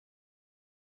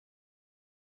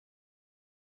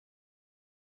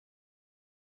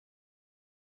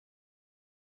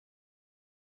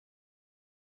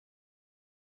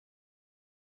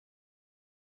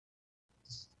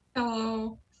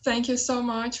Hello. Thank you so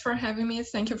much for having me.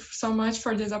 Thank you so much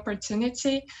for this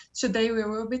opportunity. Today we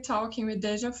will be talking with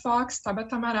Deja Foxx,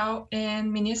 Tabata Amaral,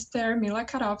 and Minister Mila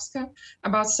Carovska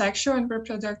about sexual and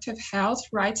reproductive health,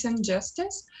 rights, and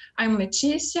justice. I'm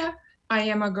Leticia. I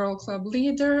am a girl club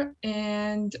leader,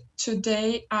 and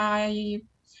today I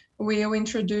will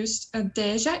introduce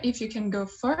Deja. If you can go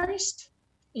first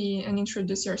and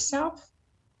introduce yourself.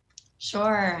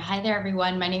 Sure. Hi there,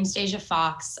 everyone. My name's Deja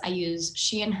Foxx. I use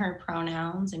she and her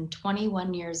pronouns. I'm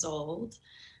 21 years old.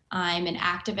 I'm an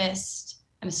activist,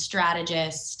 I'm a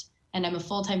strategist, and I'm a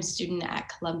full-time student at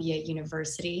Columbia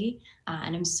University.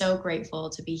 And I'm so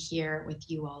grateful to be here with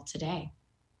you all today.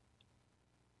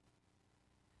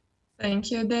 Thank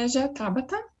you, Deja.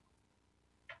 Tabata?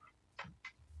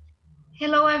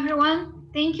 Hello, everyone.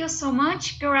 Thank you so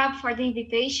much, Garab, for the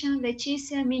invitation.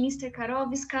 Leticia, Minister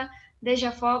Carovska,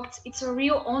 Deja Foxx, it's a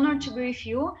real honor to be with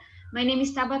you. My name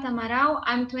is Tabata Amaral.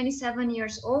 I'm 27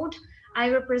 years old. I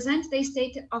represent the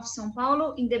state of São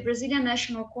Paulo in the Brazilian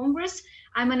National Congress.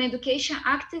 I'm an education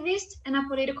activist and a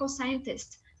political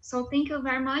scientist. So thank you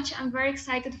very much. I'm very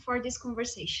excited for this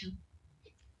conversation.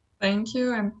 Thank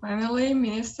you. And finally,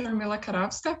 Minister Mila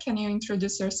Carovska, can you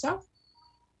introduce yourself?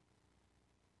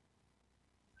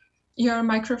 Your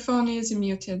microphone is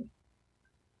muted.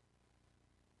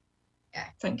 Yeah.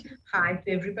 Thank you. Hi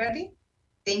to everybody.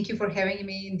 Thank you for having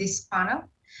me in this panel.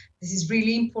 This is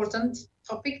really important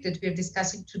topic that we're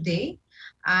discussing today.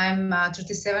 I'm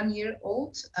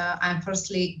 37-year-old. I'm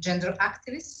firstly gender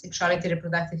activist, sexuality,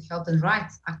 reproductive health and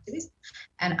rights activist,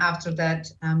 and after that,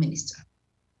 minister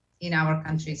in our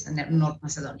countries in North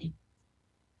Macedonia.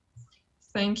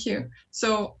 Thank you.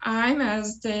 So I'm,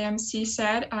 as the MC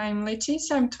said, I'm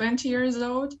Leticia, I'm 20 years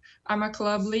old. I'm a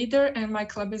club leader and my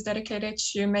club is dedicated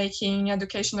to making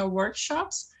educational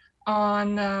workshops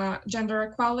on gender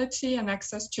equality and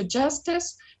access to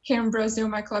justice. Here in Brazil,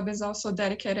 my club is also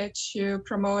dedicated to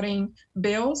promoting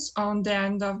bills on the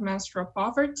end of menstrual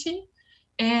poverty.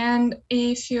 And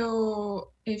if you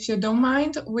don't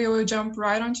mind, we will jump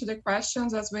right onto the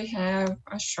questions as we have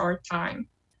a short time.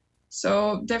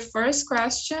 So the first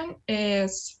question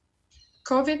is,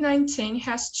 COVID-19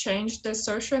 has changed the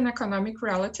social and economic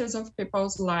realities of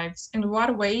people's lives. In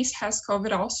what ways has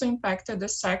COVID also impacted the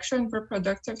sexual and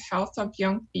reproductive health of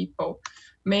young people?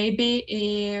 Maybe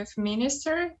if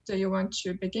Minister, do you want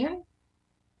to begin?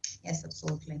 Yes,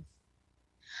 absolutely.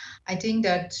 I think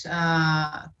that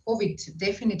COVID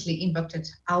definitely impacted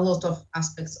a lot of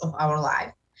aspects of our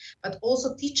life, but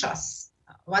also teach us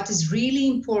what is really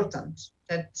important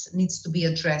that needs to be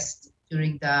addressed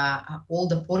during all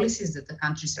the policies that the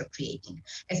countries are creating,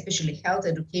 especially health,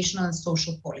 educational, and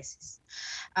social policies.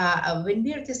 When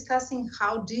we are discussing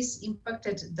how this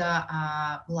impacted the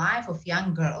life of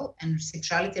young girl and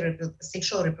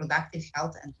sexual reproductive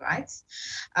health and rights,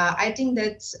 I think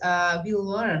that we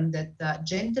learn that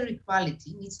gender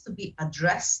equality needs to be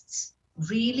addressed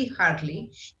really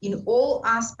hardly in all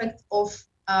aspects of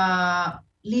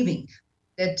living.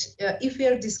 That if we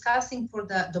are discussing for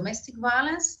the domestic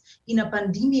violence in a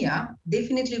pandemic,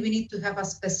 definitely we need to have a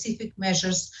specific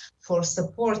measures for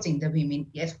supporting the women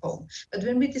at home. But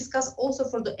when we discuss also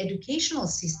for the educational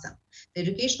system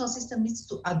needs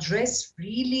to address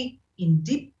really in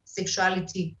deep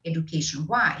sexuality education.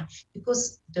 Why?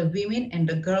 Because the women and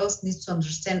the girls need to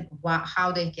understand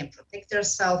how they can protect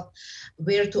themselves,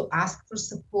 where to ask for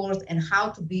support, and how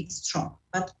to be strong.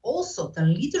 But also the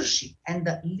leadership and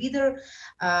the leader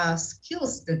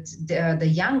skills that the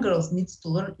young girls needs to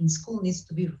learn in school needs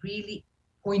to be really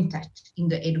pointed in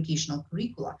the educational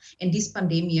curricula. And this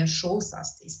pandemic shows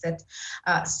us this, that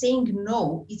saying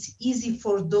no, it's easy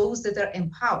for those that are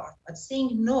empowered, but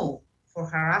saying no for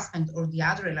harassment or the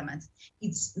other elements,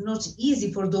 it's not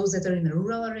easy for those that are in the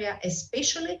rural area,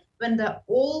 especially when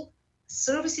all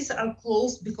services are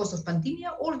closed because of pandemic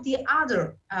or the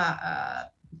other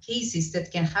cases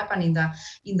that can happen in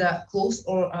the close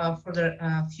or for the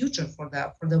future for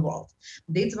the world.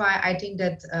 That's why I think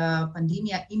that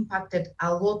pandemic impacted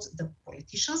a lot the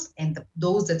politicians and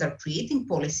those that are creating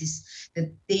policies,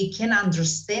 that they can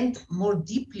understand more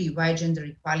deeply why gender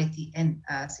equality and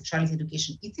sexuality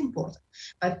education is important,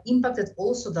 but impacted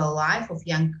also the life of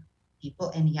young people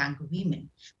and young women.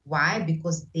 Why?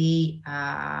 Because they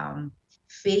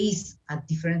face a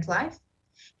different life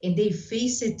and they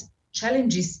face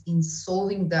challenges in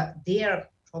solving their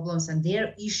problems and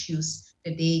their issues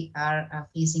that they are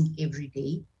facing every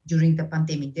day during the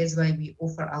pandemic. That's why we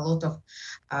offer a lot of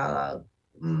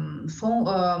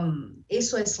phone,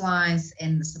 SOS lines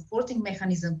and supporting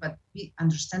mechanism, but we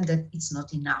understand that it's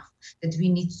not enough, that we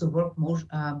need to work more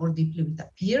deeply with the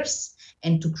peers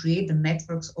and to create the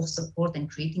networks of support and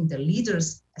creating the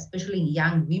leaders, especially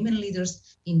young women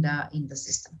leaders in the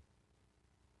system.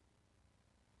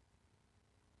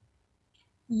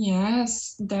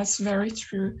 Yes, that's very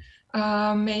true.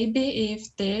 Maybe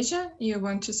if Deja, you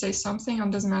want to say something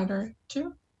on this matter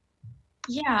too?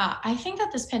 Yeah, I think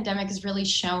that this pandemic has really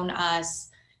shown us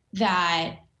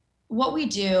that what we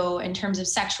do in terms of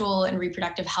sexual and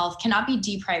reproductive health cannot be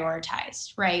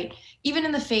deprioritized, right? Even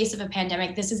in the face of a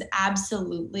pandemic, this is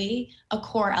absolutely a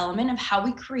core element of how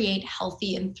we create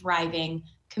healthy and thriving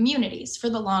communities for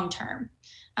the long term.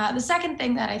 The second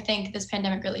thing that I think this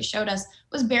pandemic really showed us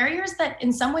was barriers that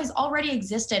in some ways already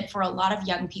existed for a lot of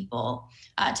young people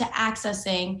to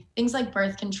accessing things like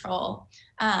birth control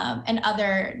and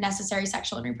other necessary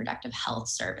sexual and reproductive health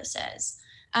services.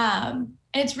 And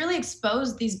it's really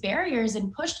exposed these barriers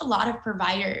and pushed a lot of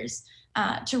providers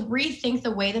to rethink the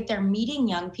way that they're meeting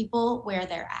young people where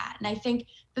they're at. And I think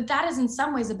that that is in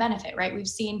some ways a benefit, right? We've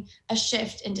seen a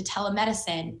shift into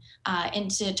telemedicine,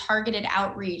 into targeted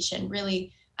outreach, and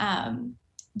really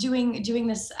doing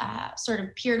this sort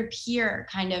of peer-to-peer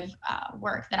kind of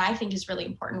work that I think is really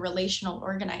important, relational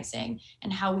organizing,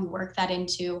 and how we work that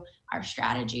into our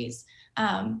strategies.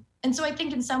 And so I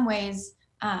think in some ways,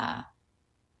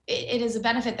 it is a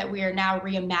benefit that we are now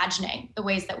reimagining the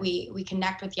ways that we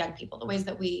connect with young people, the ways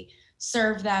that we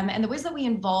serve them, and the ways that we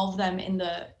involve them in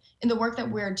the work that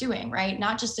we're doing, right?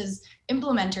 Not just as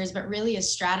implementers, but really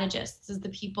as strategists, as the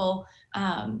people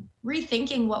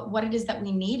rethinking what it is that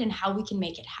we need and how we can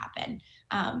make it happen.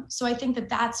 So I think that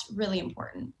that's really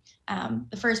important.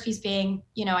 The first piece being,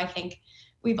 I think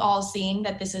we've all seen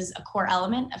that this is a core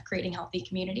element of creating healthy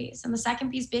communities. And the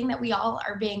second piece being that we all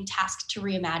are being tasked to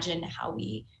reimagine how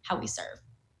we serve.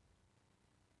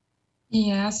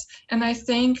 Yes, and I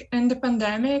think in the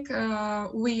pandemic,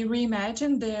 we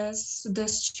reimagine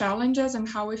these challenges and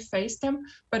how we face them,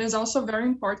 but it's also very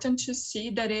important to see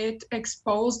that it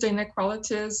exposed the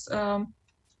inequalities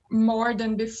more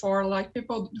than before. Like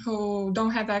people who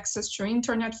don't have access to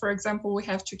internet, for example, we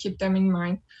have to keep them in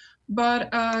mind. But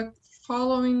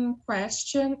following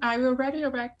question, I will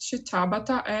redirect to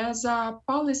Tabata as a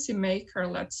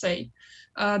policymaker, let's say.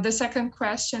 The second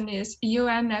question is,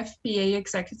 UNFPA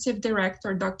Executive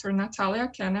Director Dr. Natalia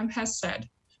Kenham has said,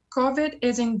 COVID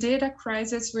is indeed a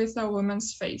crisis with a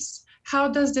woman's face. How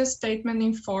does this statement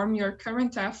inform your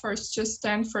current efforts to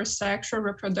stand for sexual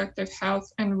reproductive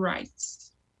health and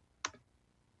rights?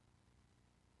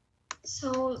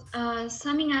 So,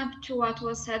 summing up to what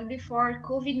was said before,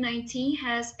 COVID-19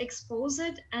 has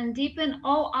exposed and deepened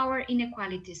all our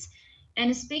inequalities.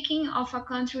 And speaking of a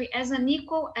country as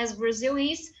unequal as Brazil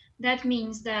is, that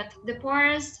means that the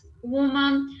poorest,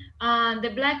 women,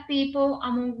 the Black people,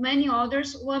 among many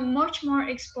others, were much more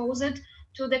exposed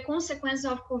to the consequences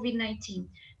of COVID-19.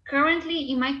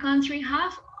 Currently, in my country,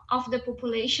 half of the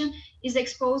population is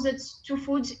exposed to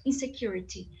food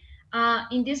insecurity.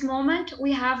 In this moment,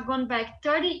 we have gone back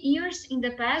 30 years in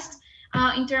the past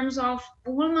in terms of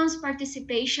women's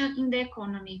participation in the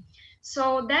economy.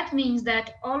 So that means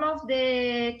that all of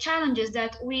the challenges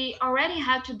that we already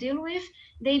had to deal with,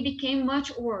 they became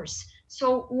much worse.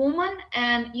 So women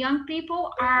and young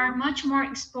people are much more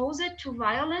exposed to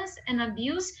violence and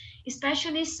abuse,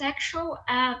 especially sexual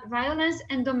violence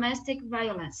and domestic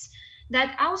violence.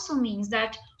 That also means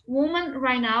that women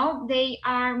right now, they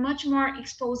are much more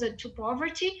exposed to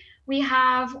poverty. We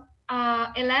have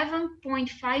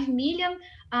 11.5 million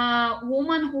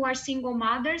women who are single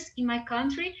mothers in my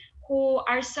country, who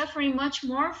are suffering much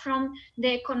more from the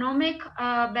economic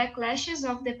backlashes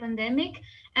of the pandemic.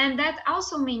 And that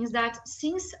also means that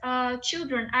since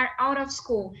children are out of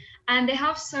school and the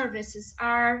health services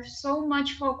are so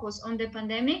much focused on the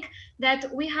pandemic,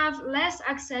 that we have less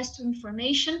access to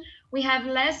information, we have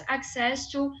less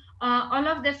access to all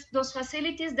of those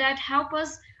facilities that help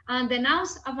us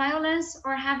denounce violence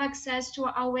or have access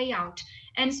to a way out.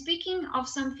 And speaking of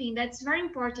something that's very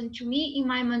important to me in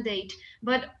my mandate,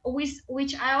 but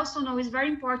which I also know is very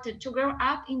important to grow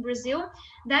up in Brazil,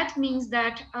 that means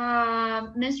that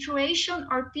menstruation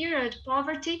or period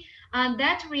poverty,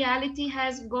 that reality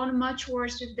has gone much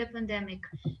worse with the pandemic.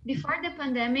 Before the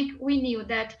pandemic, we knew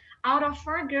that out of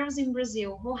 4 girls in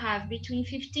Brazil who have between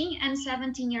 15 and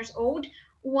 17 years old,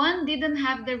 1 didn't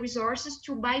have the resources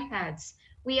to buy pads.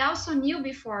 We also knew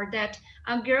before that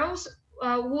girls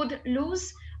would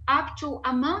lose up to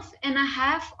a month and a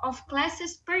half of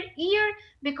classes per year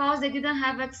because they didn't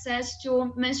have access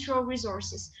to menstrual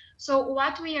resources. So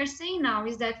what we are saying now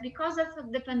is that because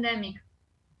of the pandemic,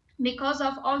 because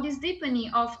of all this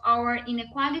deepening of our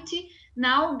inequality,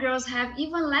 now girls have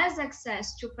even less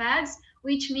access to pads,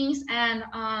 which means and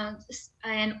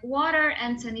water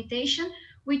and sanitation,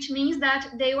 which means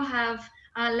that they will have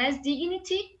less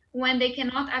dignity when they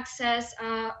cannot access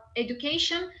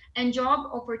education and job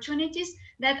opportunities.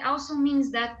 That also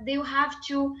means that they will have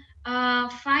to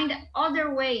find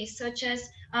other ways, such as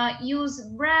use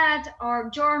bread or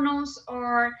journals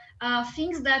or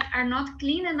things that are not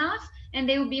clean enough, and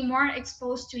they will be more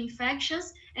exposed to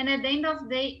infections. And at the end of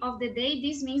the day,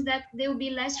 this means that they will be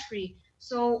less free.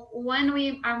 So when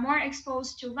we are more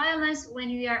exposed to violence, when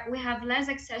we have less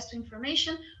access to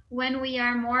information, when we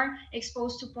are more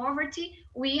exposed to poverty,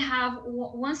 we have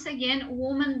once again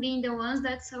women being the ones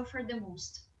that suffer the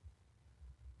most.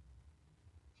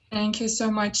 Thank you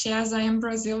so much. Yes, I am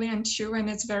Brazilian too, and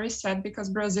it's very sad because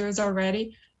Brazil is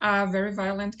already a very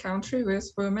violent country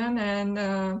with women,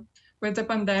 and with the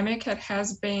pandemic, it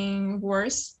has been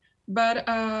worse. But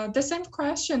the same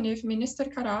question, if Minister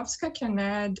Carovska can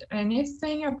add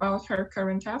anything about her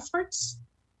current efforts?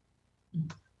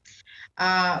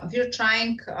 We're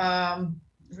trying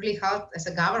really hard as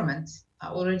a government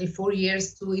already 4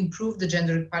 years to improve the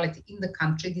gender equality in the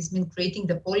country. This means creating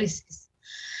the policies.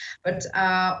 But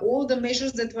all the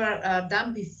measures that were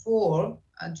done before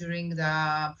during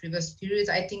the previous period,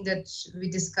 I think that we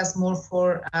discuss more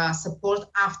for support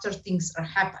after things are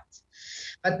happened.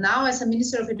 But now, as a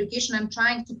Minister of Education, I'm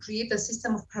trying to create a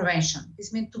system of prevention.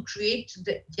 This means to create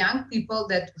the young people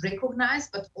that recognize,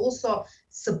 but also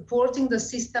supporting the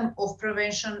system of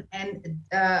prevention, and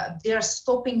they are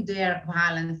stopping their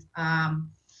violent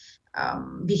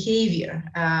behavior.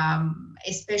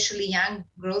 Especially young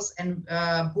girls and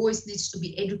boys needs to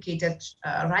be educated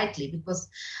rightly, because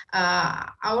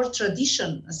our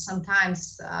tradition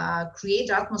sometimes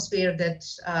create atmosphere that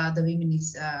the women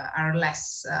are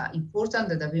less important,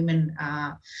 that the women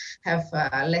have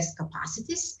less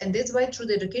capacities. And that's why through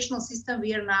the educational system,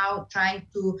 we are now trying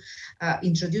to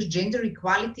introduce gender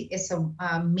equality as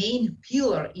a main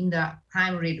pillar in the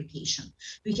primary education.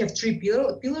 We have 3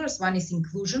 pillars. One is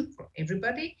inclusion for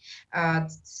everybody.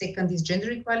 Second is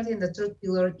gender equality, and the third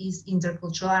pillar is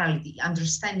interculturality,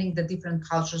 understanding the different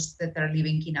cultures that are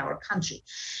living in our country.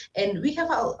 And we have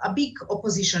a big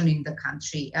opposition in the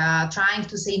country trying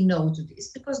to say no to this,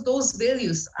 because those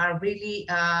values are really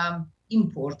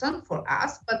important for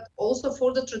us, but also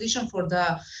for the tradition, for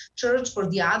the church, for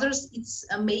the others. It's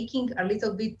making a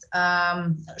little bit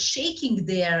shaking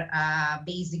their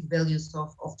basic values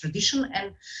of tradition,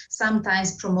 and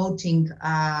sometimes promoting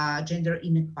gender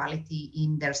inequality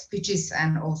in their speeches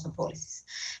and also policies.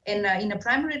 And in a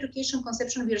primary education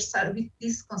conception, with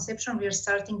this conception, we are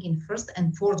starting in 1st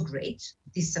and 4th grade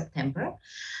this September.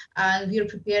 We are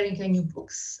preparing new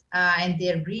books, and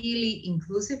they're really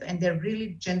inclusive and they're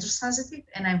really gender sensitive,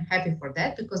 and I'm happy for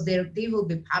that, because they will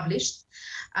be published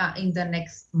in the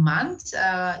next month.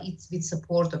 It's with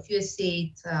support of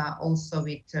USAID, also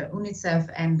with UNICEF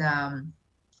and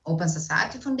Open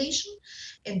Society Foundation,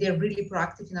 and they're really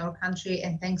proactive in our country,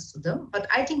 and thanks to them. But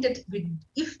I think that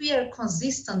if we are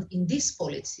consistent in this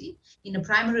policy, in a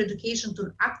primary education,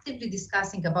 to actively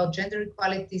discussing about gender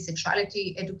equality,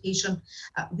 sexuality education,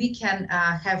 we can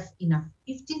have enough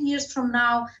 15 years from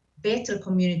now better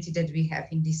community that we have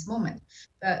in this moment.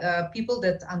 People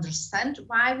that understand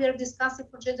why we are discussing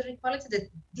for gender equality, that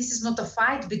this is not a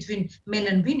fight between men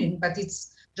and women, but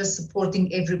it's just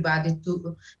supporting everybody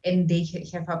to, and they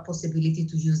have a possibility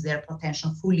to use their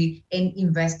potential fully and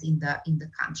invest in the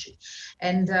country.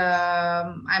 And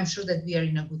I'm sure that we are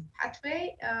in a good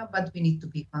pathway, but we need to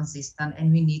be consistent,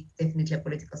 and we need definitely a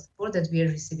political support that we are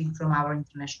receiving from our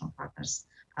international partners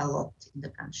a lot in the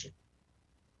country.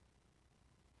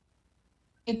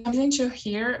 It's amazing to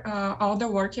hear all the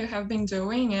work you have been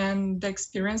doing and the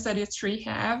experience that you 3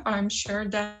 have. I'm sure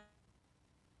that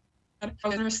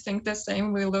listeners think the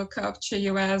same. We look up to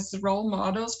you as role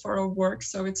models for our work,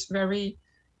 so it's very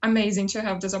amazing to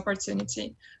have this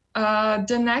opportunity.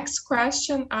 The next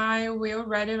question I will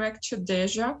redirect to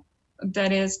Deja.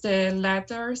 That is, the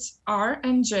letters R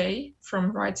and J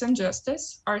from Rights and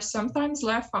Justice are sometimes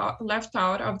left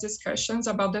out of discussions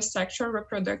about the sexual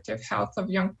reproductive health of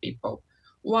young people.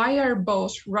 Why are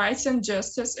both rights and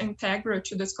justice integral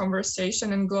to this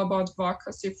conversation and global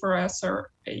advocacy for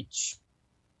SRH?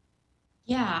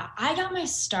 Yeah, I got my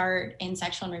start in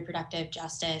sexual and reproductive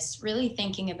justice really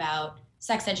thinking about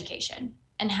sex education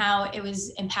and how it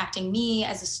was impacting me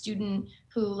as a student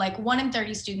who, like 1 in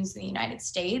 30 students in the United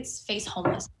States, face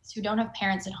homelessness, who don't have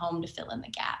parents at home to fill in the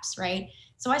gaps, right?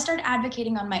 So I started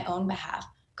advocating on my own behalf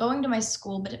going to my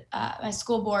school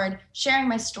board, sharing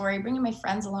my story, bringing my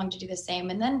friends along to do the same,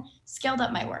 and then scaled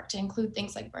up my work to include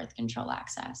things like birth control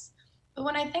access. But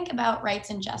when I think about rights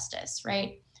and justice,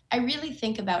 right, I really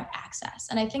think about access.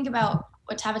 And I think about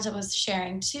what Tabata was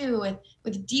sharing too,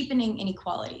 with deepening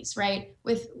inequalities, right,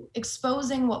 with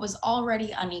exposing what was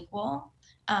already unequal,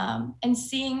 and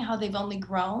seeing how they've only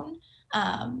grown,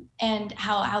 and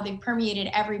how they've permeated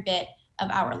every bit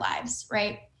of our lives,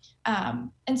 right?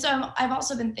 And so I've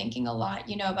also been thinking a lot,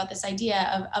 about this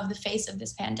idea of the face of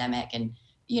this pandemic. And,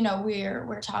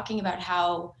 we're talking about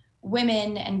how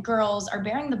women and girls are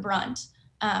bearing the brunt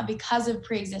because of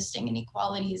pre-existing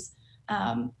inequalities.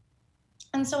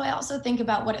 And so I also think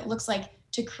about what it looks like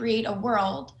to create a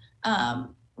world,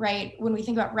 right, when we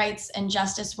think about rights and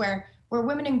justice, where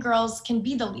women and girls can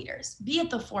be the leaders, be at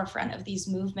the forefront of these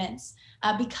movements,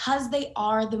 because they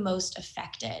are the most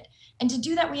affected. And to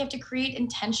do that, we have to create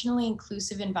intentionally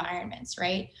inclusive environments,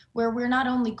 right? Where we're not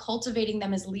only cultivating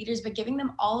them as leaders, but giving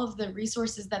them all of the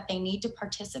resources that they need to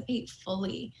participate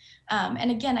fully.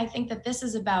 And again, I think that this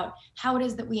is about how it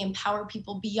is that we empower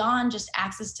people beyond just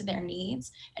access to their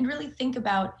needs, and really think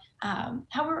about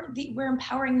how we're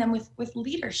empowering them with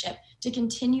leadership to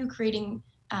continue creating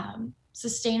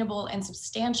sustainable and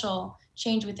substantial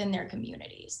change within their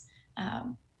communities.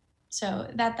 So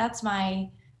that's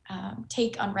my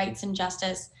take on rights and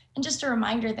justice. And just a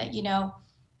reminder that,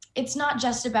 it's not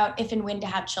just about if and when to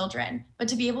have children, but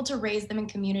to be able to raise them in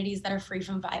communities that are free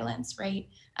from violence, right?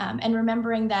 And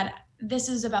remembering that this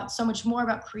is about so much more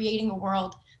about creating a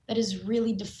world that is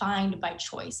really defined by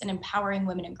choice and empowering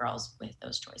women and girls with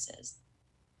those choices.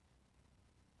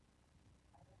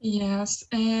 Yes,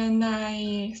 and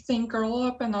I think Grow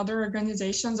Up and other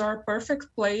organizations are a perfect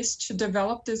place to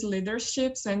develop these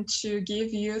leaderships and to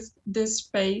give youth this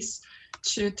space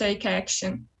to take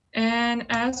action. And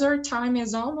as our time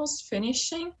is almost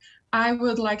finishing, I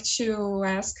would like to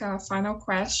ask a final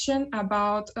question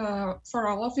about, for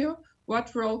all of you,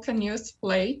 what role can youth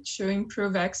play to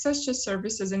improve access to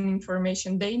services and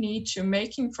information they need to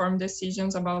make informed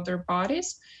decisions about their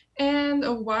bodies?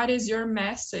 And what is your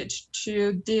message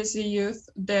to these youth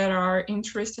that are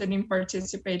interested in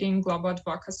participating in global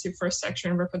advocacy for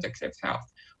sexual and reproductive health?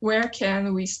 Where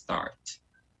can we start?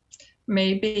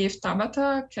 Maybe if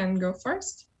Tabata can go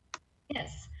first.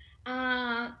 Yes.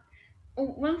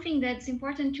 One thing that's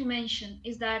important to mention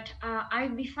is that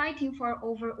I've been fighting for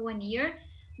over 1 year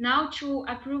now to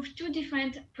approve 2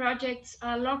 different projects,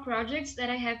 law projects that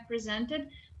I have presented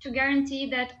to guarantee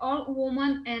that all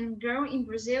women and girl in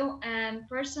Brazil and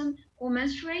person who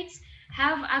menstruates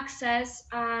have access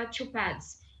to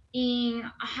pads in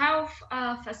health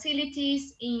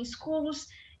facilities, in schools,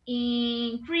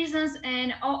 in prisons,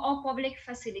 and all public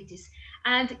facilities.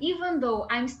 And even though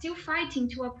I'm still fighting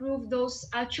to approve those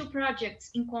 2 projects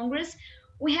in Congress,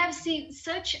 we have seen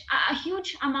such a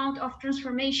huge amount of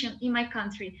transformation in my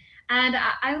country. And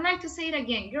I would like to say it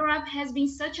again, Europe has been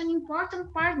such an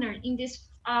important partner in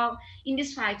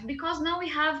this fight, because now we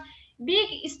have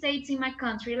big states in my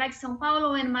country like São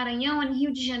Paulo and Maranhão and Rio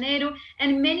de Janeiro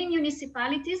and many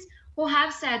municipalities who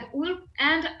have said we'll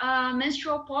end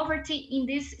menstrual poverty in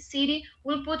this city,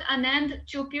 will put an end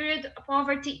to period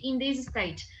poverty in this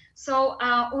state. So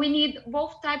we need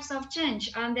both types of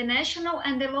change, the national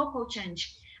and the local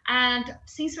change. And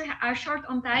since we are short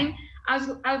on time, I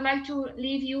would like to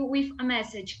leave you with a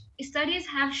message. Studies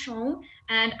have shown,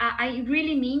 and I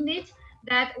really mean it,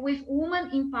 that with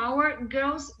women in power,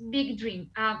 girls big dream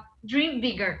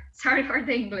bigger. Sorry for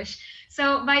the English.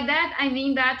 So by that, I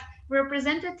mean that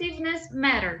representativeness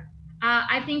matter.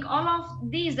 I think all of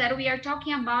these that we are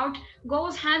talking about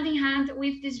goes hand in hand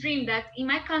with this dream that in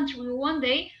my country, one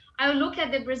day I'll look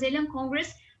at the Brazilian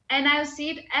Congress and I'll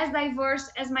see it as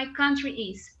diverse as my country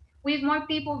is, with more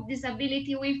people with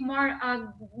disability, with more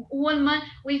women,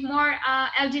 with more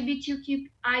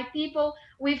LGBTQI people,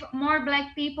 with more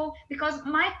Black people, because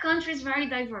my country is very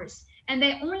diverse. And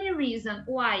the only reason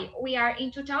why we are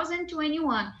in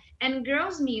 2021 and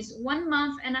girls miss 1.5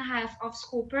 months of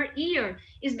school per year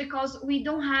is because we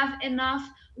don't have enough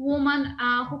women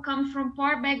who come from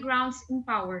poor backgrounds in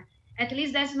power. At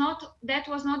least that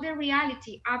was not the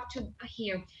reality up to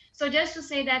here. So just to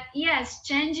say that yes,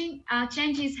 change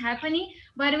is happening,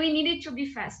 but we need it to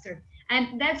be faster,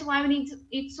 and that's why we need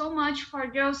it so much for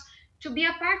girls to be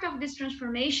a part of this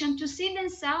transformation, to see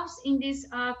themselves in these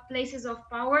places of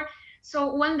power.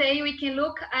 So one day we can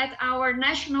look at our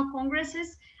national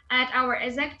congresses, at our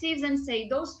executives, and say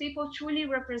those people truly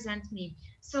represent me.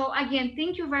 So again,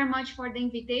 thank you very much for the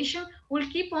invitation. We'll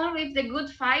keep on with the good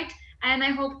fight, and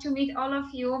I hope to meet all of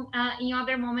you in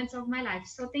other moments of my life.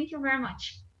 So thank you very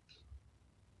much.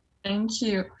 Thank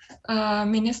you.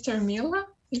 Minister Mila,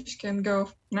 if you can go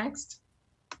next.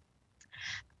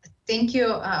 Thank you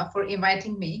for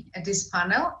inviting me at this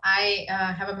panel. I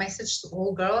have a message to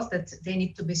all girls that they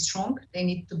need to be strong, they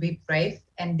need to be brave,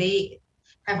 and they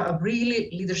have a really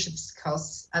leadership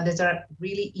skills that are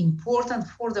really important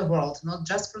for the world, not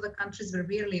just for the countries where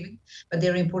we are living, but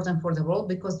they're important for the world,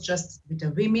 because just with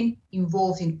the women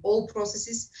involved in all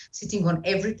processes, sitting on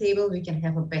every table, we can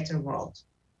have a better world.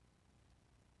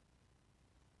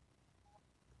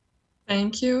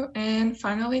 Thank you. And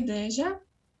finally, Deja.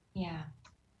 Yeah.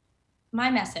 My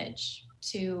message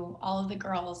to all of the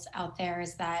girls out there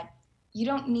is that you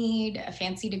don't need a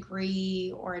fancy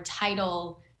degree or a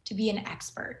title to be an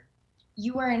expert.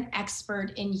 You are an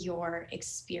expert in your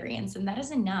experience, and that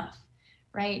is enough,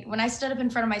 right? When I stood up in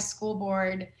front of my school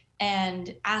board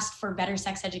and asked for better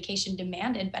sex education,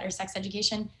 demanded better sex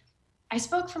education, I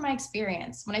spoke from my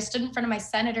experience. When I stood in front of my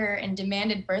senator and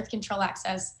demanded birth control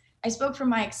access, I spoke from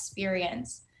my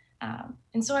experience.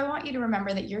 And so I want you to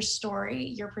remember that your story,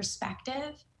 your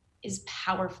perspective is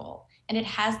powerful, and it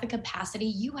has the capacity,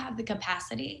 you have the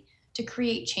capacity to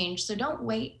create change. So don't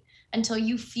wait until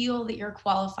you feel that you're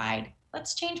qualified.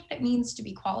 Let's change what it means to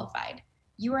be qualified.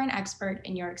 You are an expert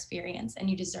in your experience, and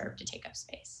you deserve to take up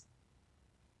space.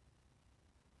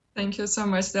 Thank you so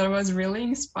much. That was really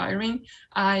inspiring.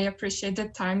 I appreciate the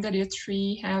time that you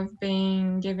three have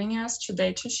been giving us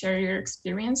today to share your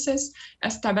experiences.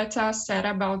 As Tabata said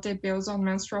about the bills on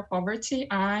menstrual poverty,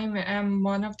 I am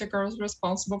one of the girls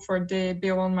responsible for the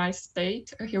bill on my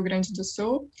state, Rio Grande do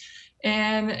Sul.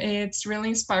 And it's really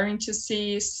inspiring to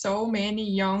see so many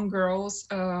young girls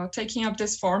taking up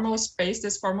this formal space,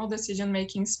 this formal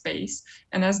decision-making space.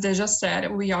 And as Deja said,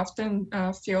 we often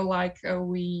feel like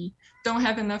we don't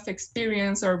have enough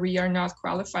experience or we are not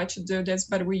qualified to do this,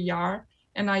 but we are.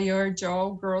 And I urge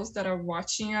all girls that are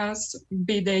watching us,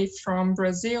 be they from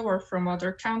Brazil or from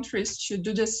other countries, to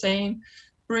do the same.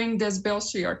 Bring these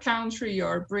bills to your country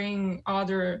or bring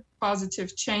other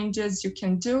positive changes. You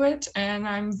can do it. And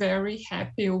I'm very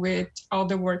happy with all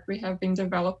the work we have been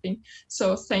developing.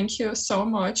 So thank you so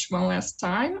much one last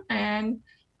time. And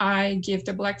I give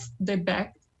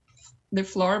the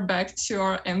floor back to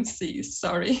our MCs.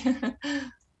 Sorry.